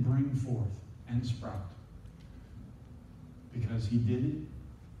make it bring forth and sprout." Because he did it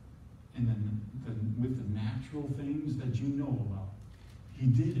with the natural things that you know about. He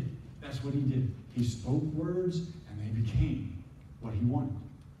did it. That's what he did. He spoke words, and they became what he wanted.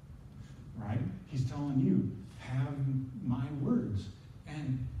 Right? He's telling you, have my words,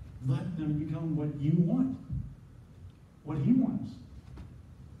 and let them become what you want. What he wants.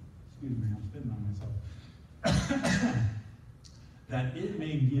 Excuse me, I'm spitting on myself. "That it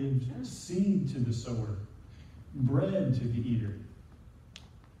may give seed to the sower, bread to the eater."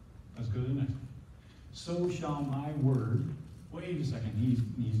 Let's go to the next one. "So shall my word..." Wait a second,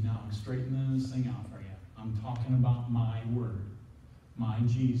 he's now straightening this thing out for you. I'm talking about my word, my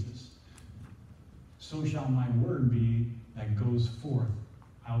Jesus. "So shall my word be that goes forth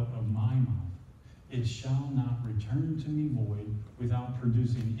out of my mouth. It shall not return to me void, without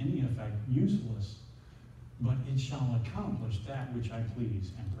producing any effect, useless, but it shall accomplish that which I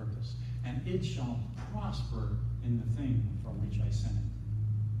please and purpose, and it shall prosper in the thing for which I sent it."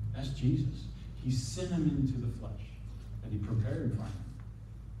 That's Jesus. He sent him into the flesh that he prepared for him.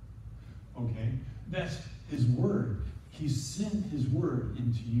 Okay? That's his word. He sent his word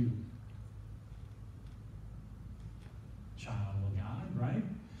into you. Child of God, right?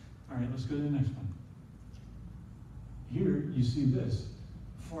 All right, let's go to the next one. Here you see this.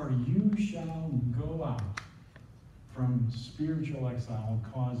 "For you shall go out from spiritual exile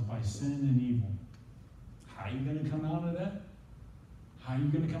caused by sin and evil." How are you going to come out of that? How are you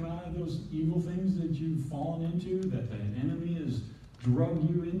going to come out of those evil things that you've fallen into, that the enemy has drugged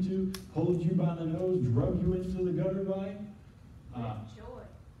you into, pulled you by the nose, drugged you into the gutter by? With joy.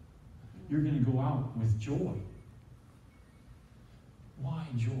 You're going to go out with joy. Why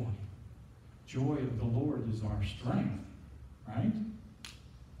joy? Joy of the Lord is our strength, right?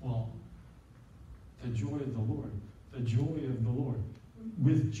 Well, the joy of the Lord, with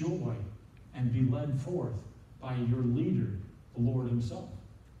joy, and be led forth by your leader, the Lord himself.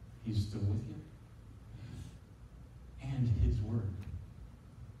 He's still with you. And his word.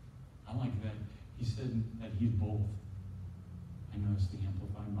 I like that. He said that he's both. I know it's the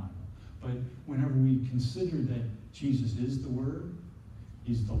Amplified Bible. But whenever we consider that Jesus is the Word,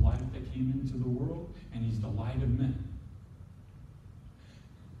 He's the light that came into the world, and he's the light of men.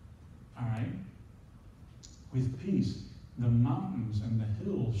 All right? With peace, the mountains and the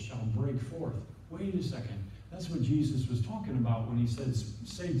hills shall break forth. Wait a second. That's what Jesus was talking about when he said,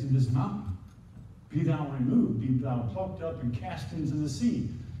 say to this mountain, be thou removed, be thou plucked up and cast into the sea.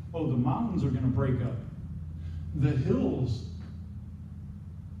 Oh, the mountains are going to break up. The hills.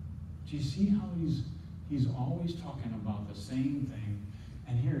 Do you see how he's always talking about the same thing?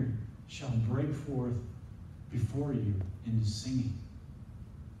 And here, shall break forth before you into singing.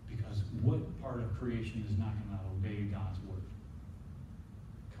 Because what part of creation is not going to obey God's word?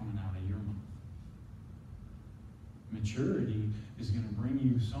 Coming out of your mouth. Maturity is going to bring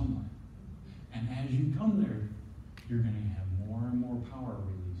you somewhere. And as you come there, you're going to have more and more power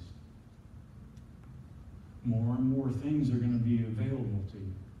released. More and more things are going to be available to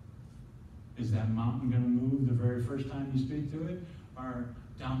you. Is that mountain going to move the very first time you speak to it, or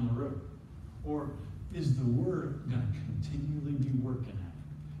down the road? Or is the word going to continually be working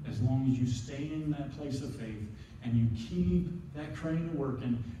at it? As long as you stay in that place of faith and you keep that crane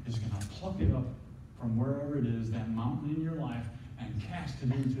working, it's going to pluck it up from wherever it is, that mountain in your life, and cast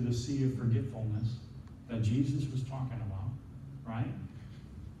it into the sea of forgetfulness that Jesus was talking about, right?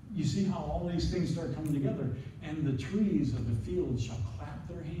 You see how all these things start coming together, and the trees of the field shall clap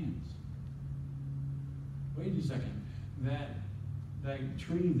their hands. Wait a second. That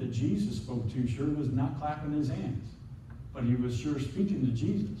tree that Jesus spoke to sure was not clapping his hands, but he was sure speaking to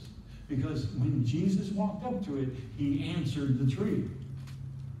Jesus. Because when Jesus walked up to it, he answered the tree.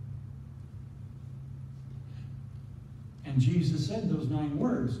 And Jesus said those 9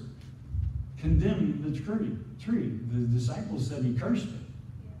 words, condemning the tree. The disciples said he cursed it.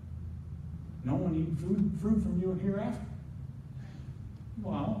 No one eat fruit from you hereafter.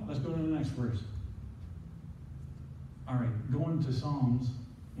 Well, let's go to the next verse. All right, going to Psalms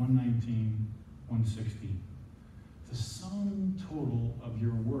 119, 160. The sum total of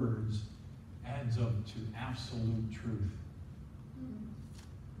your words adds up to absolute truth.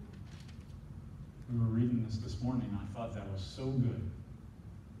 We were reading this morning, and I thought that was so good.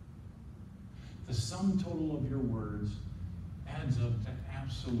 The sum total of your words adds up to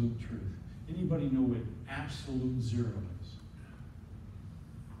absolute truth. Anybody know what absolute zero is?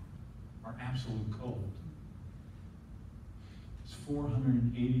 Or absolute cold? It's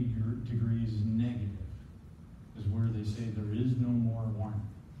 480 degrees negative is where they say there is no more warmth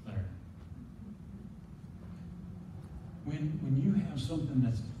there. When you have something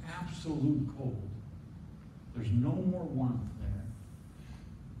that's absolute cold, there's no more warmth there.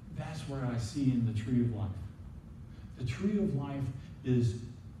 That's where I see in the tree of life. The tree of life is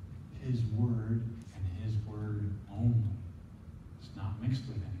his word and his word only. It's not mixed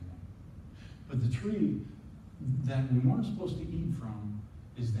with anything. But the tree that we weren't supposed to eat from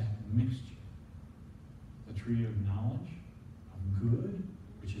is that mixture. The tree of knowledge, of good,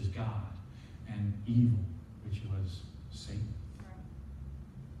 which is God, and evil, which was Satan.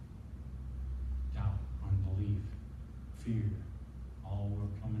 Doubt, unbelief, fear, all were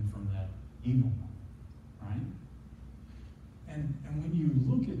coming from that evil one, right? And when you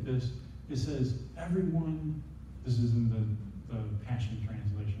look at this, it says, everyone, this is in the Passion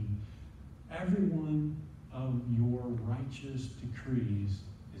Translation, every one of your righteous decrees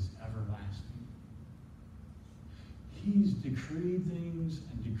is everlasting. He's decreed things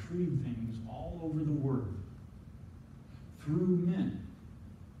all over the Word through men,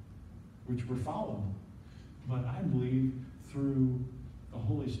 which were fallible. But I believe through the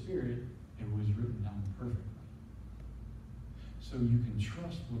Holy Spirit, it was written down perfectly. So you can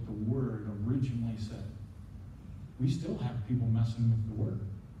trust what the Word originally said. We still have people messing with the Word.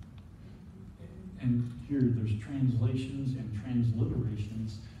 And here there's translations and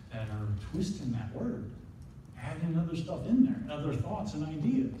transliterations that are twisting that word, adding other stuff in there, other thoughts and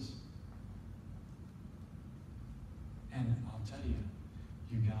ideas. And I'll tell you,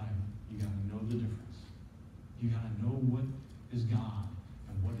 you gotta know the difference. You gotta know what is God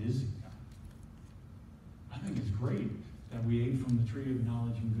and what isn't God. I think it's great that we ate from the tree of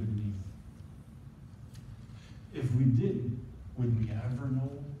knowledge and good and evil. If we didn't, would we ever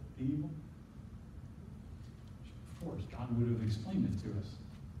know evil? Of course, God would have explained it to us.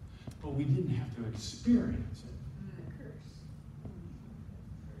 But we didn't have to experience it. The curse.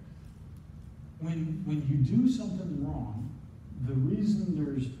 When you do something wrong, the reason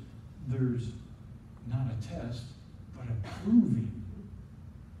there's not a test, but a proving.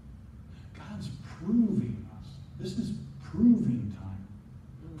 God's proving us. This is proving time.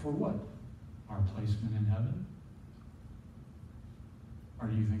 For what? Our placement in heaven? Or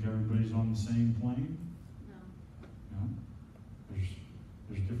do you think everybody's on the same plane? No. No? There's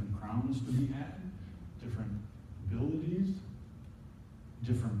There's different crowns to be had, different abilities,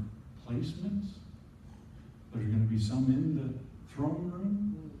 different placements. There's going to be some in the throne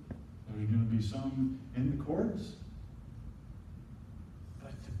room. There's going to be some in the courts.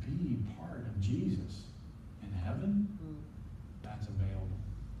 But to be part of Jesus in heaven, that's available.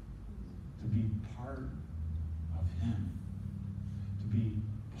 To be part of Him. To be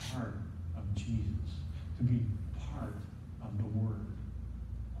part of Jesus. To be part of the Word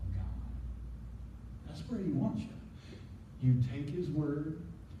of God. That's where He wants you. You take His Word,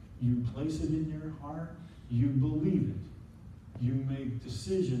 you place it in your heart, you believe it. You make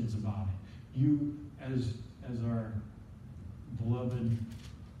decisions about it. You, as our beloved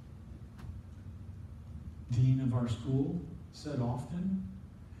dean of our school said often,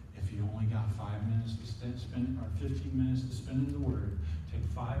 if you only got 5 minutes to spend, or 15 minutes to spend in the Word, take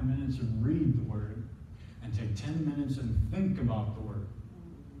 5 minutes and read the Word, and take 10 minutes and think about the Word.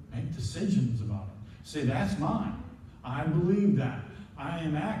 Make decisions about it. Say, that's mine. I believe that. I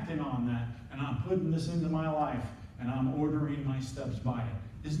am acting on that, and I'm putting this into my life, and I'm ordering my steps by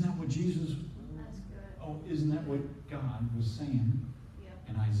it. Isn't that what Jesus... That's good. Oh, isn't that what God was saying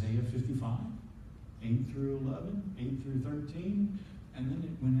in Isaiah 55? 8 through 11, 8 through 13, and then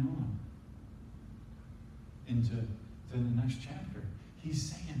it went on into the next chapter. He's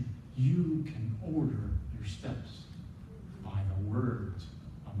saying you can order your steps by the words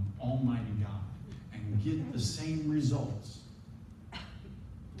of Almighty God and get the same results. But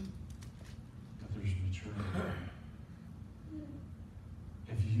there's maturity.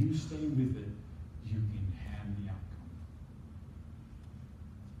 If you stay with it, you can have the outcome.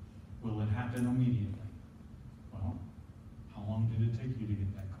 Will it happen immediately? Well, how long did it take you to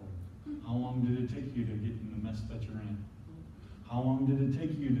get that cold? How long did it take you to get in the mess that you're in? How long did it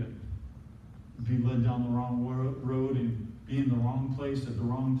take you to be led down the wrong road and be in the wrong place at the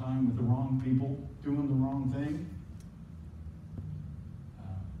wrong time with the wrong people, doing the wrong thing?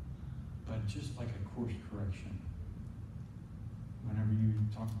 But just like a course correction, whenever you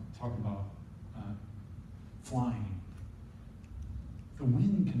talk about flying, the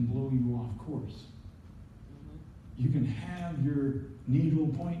wind can blow you off course. You can have your needle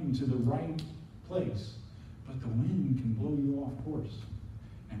pointing to the right place, but the wind can blow you off course.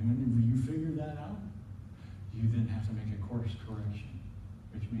 And whenever you figure that out, you then have to make a course correction,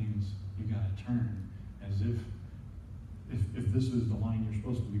 which means you got to turn as if this is the line you're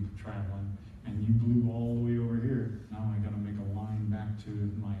supposed to be traveling, and you blew all the way over here. Now I got to make a line back to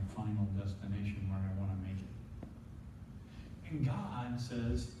my final destination where I want to make it. And God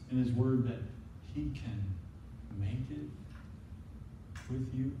says in His Word that He can make it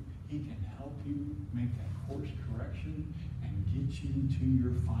with you. He can help you make that course correction and get you to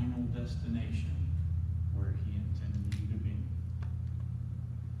your final destination where He intended you to be.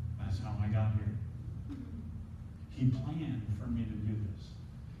 That's how I got here. He planned for me to do this.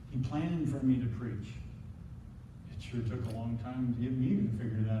 He planned for me to preach. It sure took a long time to get me to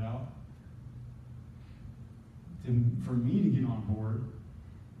figure that out. For me to get on board,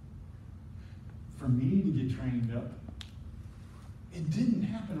 for me to get trained up, it didn't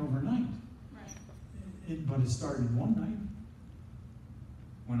happen overnight. Right. But it started one night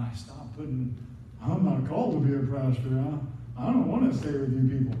when I stopped putting, I'm not called to be a pastor. I don't want to stay with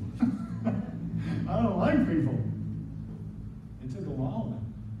you people. I don't like people. It took a while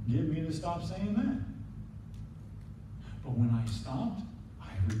to get me to stop saying that. But when I stopped,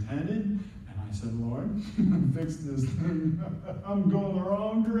 I repented, and I said, Lord, fix this thing. I'm going the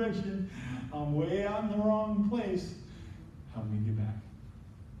wrong direction. I'm way out in the wrong place. Help me get back.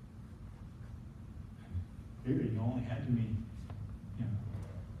 Here, you only had to be,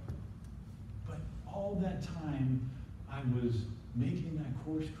 But all that time I was making that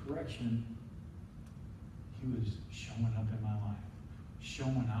course correction, He was showing up in my life,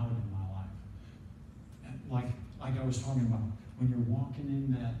 showing out in my life. And like I was talking about, when you're walking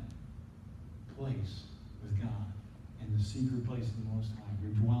in that place with God, in the secret place of the Most High,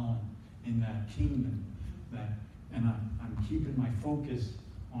 you're dwelling in that kingdom, and I'm keeping my focus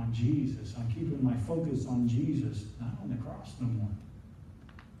on Jesus. I'm keeping my focus on Jesus, not on the cross no more.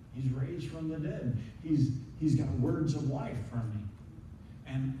 He's raised from the dead. He's got words of life for me.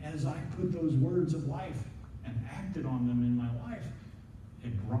 And as I put those words of life and acted on them in my life,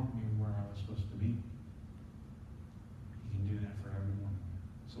 it brought me where I was supposed to be. You can do that for everyone.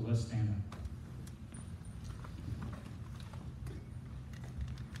 So let's stand up.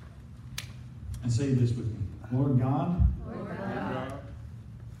 And say this with me. Lord God,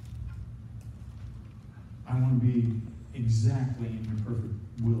 I want to be exactly in your perfect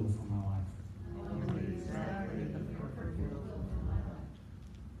will for my life.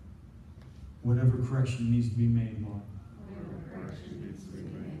 Whatever correction needs to be made, Lord.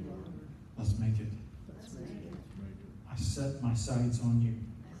 Let's make it. I set my sights on you.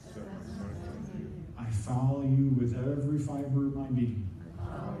 I follow you with every fiber of my being.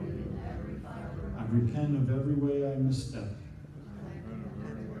 I repent of every way I misstep.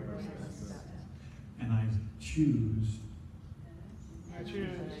 And I choose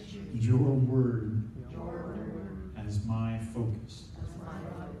your word as my focus.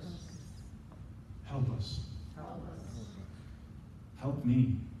 Help us. Help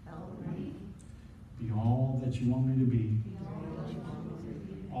me be all that you want me to be.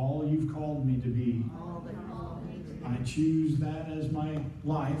 All you've called me to be. I choose that as my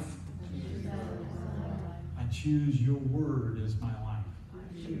life. I choose your word as my life.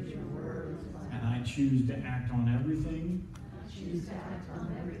 And I choose to act on everything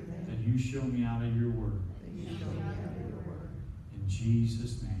that you show me out of your word. In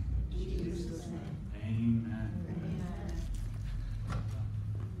Jesus' name. Amen.